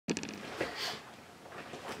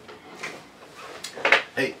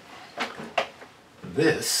Hey,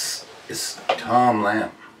 this is Tom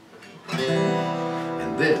Lamb,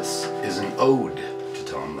 and this is an ode to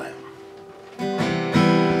Tom Lamb.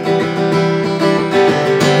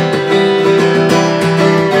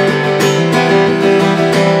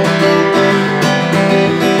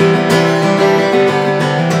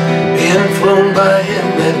 Being flown by him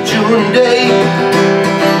that June day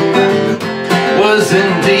was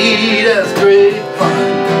indeed as great fun.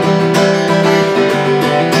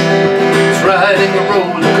 Riding a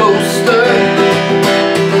roller coaster,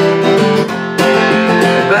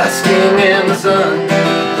 basking in the sun.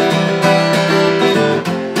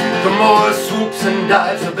 The more swoops and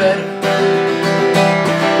dives, the better.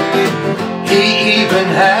 He even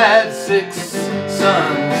had 6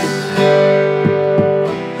 sons,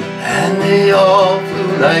 and they all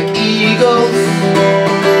flew like eagles.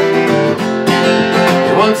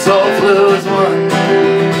 They once all flew as one.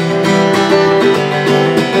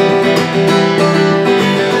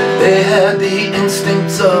 They had the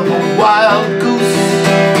instincts of a wild goose,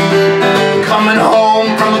 coming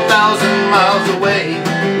home from 1,000 miles away.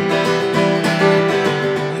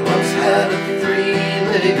 They once had a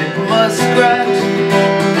 3-legged muskrat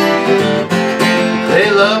they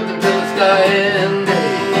loved until his dying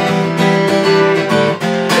day.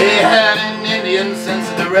 They had an Indian sense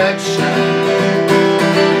of direction.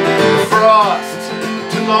 Frost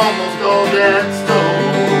took almost all Dad's toes.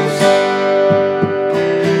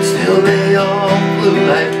 They all flew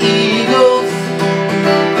like eagles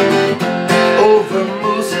over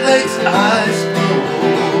Moose Lake's ice floes.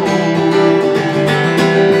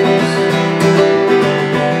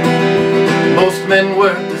 Most men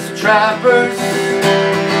worked as trappers.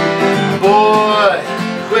 Boy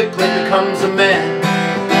quickly becomes a man.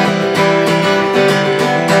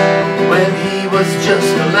 When he was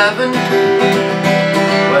just 11,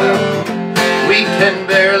 well, we can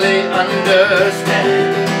barely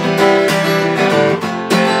understand.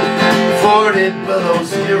 40 below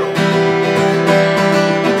zero,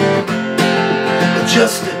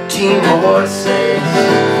 just a team horses,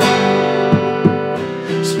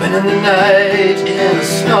 spending the night in a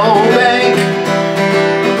snowbank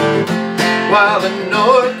while the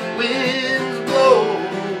north winds blow.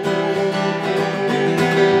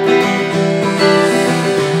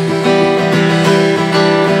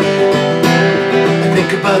 I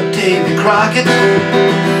think about Davy Crockett,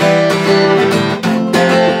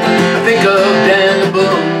 think of Dan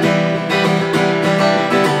Boone,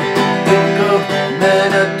 think of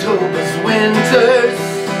Manitoba's winters.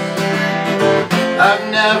 I've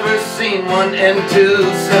never seen one end too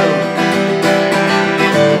soon.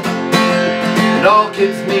 And all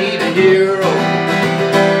kids need a hero.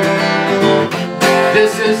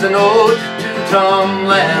 This is an ode to Tom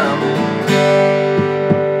Lamb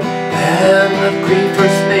and the Cree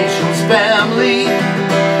First Nations family,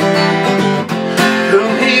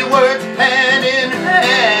 whom he worked hand in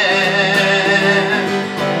hand.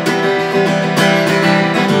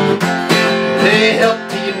 They helped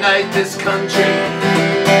to unite this country,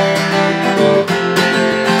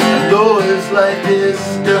 and though his life is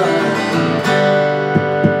done,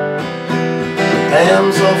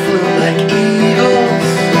 lambs all flew like eagles.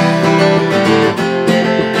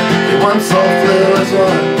 They once all flew as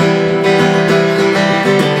one.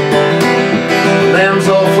 Lambs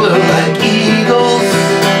all flew like eagles.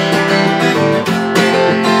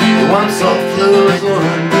 They once all flew as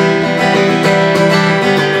one.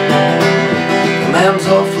 Lambs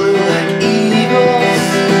all flew like eagles,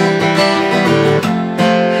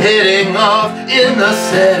 heading off in the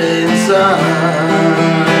setting sun.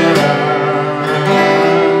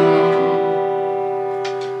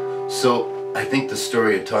 So I think the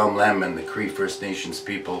story of Tom Lamb and the Cree First Nations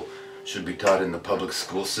people should be taught in the public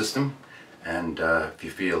school system. And if you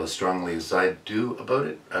feel as strongly as I do about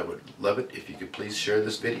it, I would love it if you could please share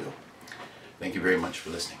this video. Thank you very much for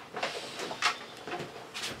listening.